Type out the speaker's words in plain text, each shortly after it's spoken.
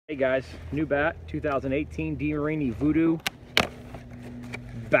Hey guys, new bat, 2018 DeMarini Voodoo.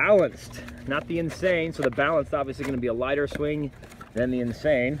 Balanced, not the Insane. So the Balanced obviously going to be a lighter swing than the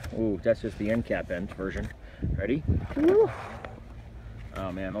Insane. Ooh, that's just the end cap end version. Ready? Woo.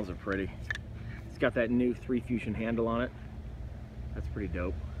 Oh man, those are pretty. It's got that new 3 Fusion handle on it. That's pretty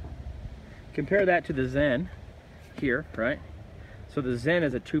dope. Compare that to the Zen here, right? So the Zen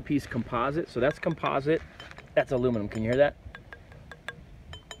is a 2-piece composite. So that's composite, that's aluminum. Can you hear that?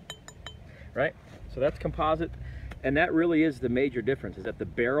 Right? So that's composite, and that really is the major difference, is that the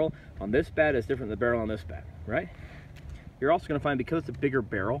barrel on this bat is different than the barrel on this bat, right? You're also going to find, because it's a bigger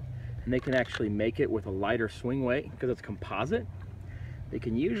barrel and they can actually make it with a lighter swing weight because it's composite, they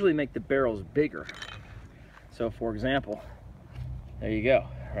can usually make the barrels bigger. So for example, there you go,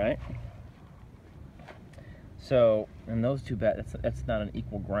 right? So, and those two bats, that's not an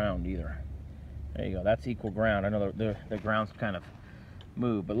equal ground either. There you go, that's equal ground. I know the ground's kind of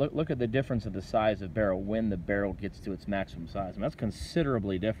move, but look at the difference of the size of barrel when the barrel gets to its maximum size. And that's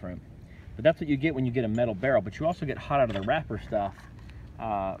considerably different. But that's what you get when you get a metal barrel. But you also get hot out of the wrapper stuff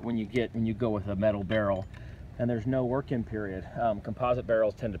when you go with a metal barrel, and there's no work-in period. Composite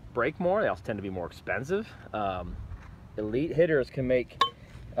barrels tend to break more. They also tend to be more expensive. Elite hitters can make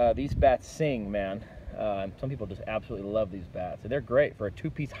these bats sing, man. Some people just absolutely love these bats. So they're great for a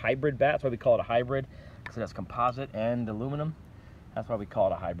 2-piece hybrid bat. That's why we call it a hybrid, because it has composite and aluminum. That's why we call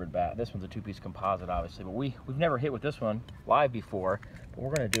it a hybrid bat. This one's a 2-piece composite, obviously, but we've never hit with this one live before, but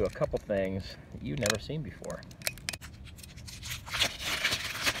we're gonna do a couple things that you've never seen before.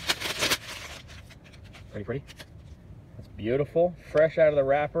 Pretty? That's beautiful, fresh out of the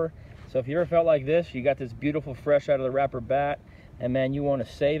wrapper. So if you ever felt like this, you got this beautiful, fresh out of the wrapper bat, and man, you wanna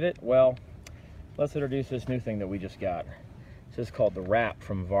save it, well, let's introduce this new thing that we just got. This is called the Wrap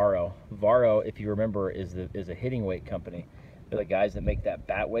from Varo. Varo, if you remember, is a hitting weight company. They're the guys that make that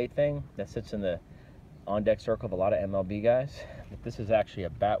bat weight thing that sits in the on-deck circle of a lot of MLB guys. But this is actually a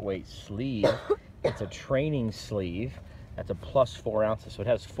bat weight sleeve. It's a training sleeve. That's a plus 4 ounces. So it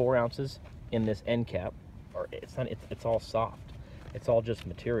has 4 ounces in this end cap. Or it's all soft. It's all just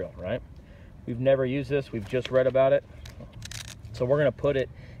material, right? We've never used this. We've just read about it. So we're gonna put it,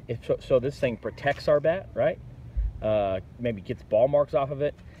 so this thing protects our bat, right? Maybe gets ball marks off of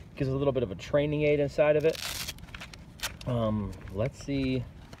it. Gives a little bit of a training aid inside of it. Let's see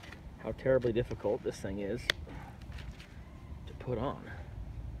how terribly difficult this thing is to put on.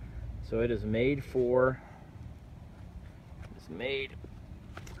 So it is made for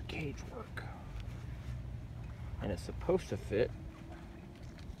cage work, and it's supposed to fit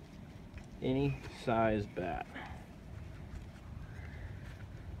any size bat.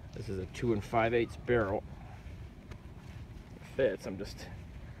 This is a 2 5/8 barrel. It fits. I'm just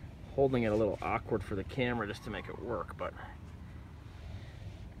holding it a little awkward for the camera just to make it work, but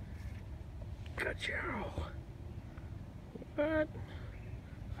gotcha. What?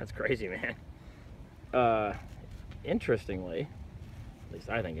 That's crazy, man. Interestingly, at least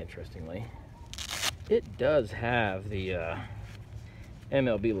I think interestingly, it does have the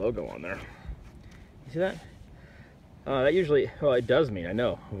MLB logo on there. You see that? That usually, well, it does mean, I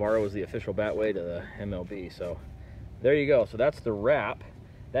know, Varo is the official bat weight of the MLB, so there you go. So that's the Wrap.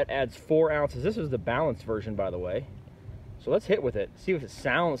 That adds 4 ounces. This is the balanced version, by the way. So let's hit with it. See what it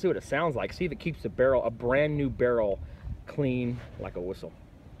sounds like. See if it keeps the barrel, a brand new barrel, clean like a whistle.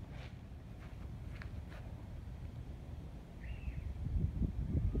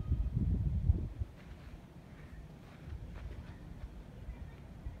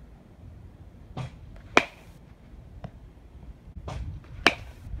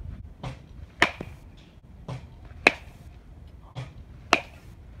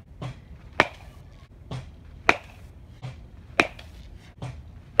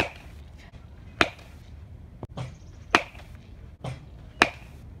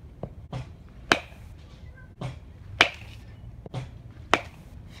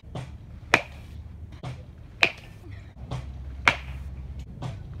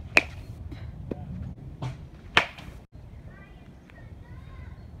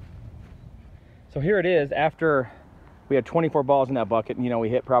 So here it is after we had 24 balls in that bucket, and you know, we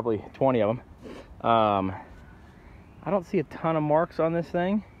hit probably 20 of them. I don't see a ton of marks on this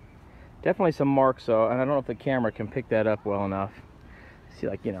thing. Definitely some marks though, and I don't know if the camera can pick that up well enough. See,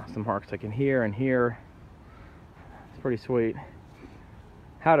 like, you know, some marks like in here and here. It's pretty sweet.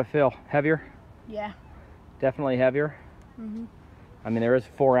 How'd it feel? Heavier? Yeah. Definitely heavier? Mm-hmm. I mean, there is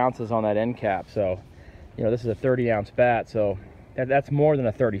 4 ounces on that end cap, so, you know, this is a 30-ounce bat, so that's more than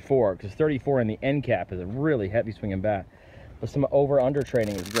a 34, because 34 in the end cap is a really heavy swinging bat. But some over-under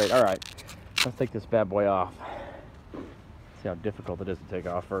training is great. All right, let's take this bad boy off. See how difficult it is to take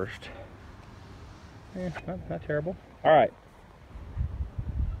off first. Not terrible. All right.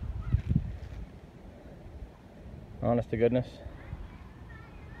 Honest to goodness,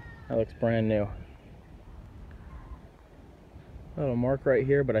 that looks brand new. A little mark right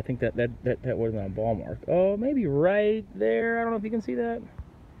here, but I think that wasn't a ball mark. Oh, maybe right there. I don't know if you can see that.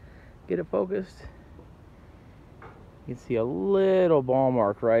 Get it focused. You can see a little ball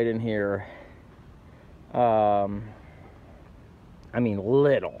mark right in here. I mean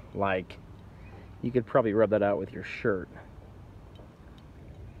little, like you could probably rub that out with your shirt.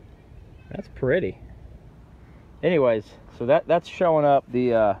 That's pretty. Anyways, so that's showing up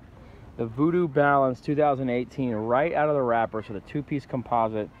the Voodoo Balance 2018 right out of the wrapper, so the two-piece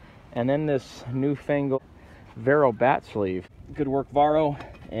composite, and then this newfangled Varo bat sleeve. Good work, Varo,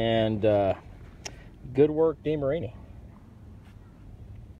 and good work, DeMarini.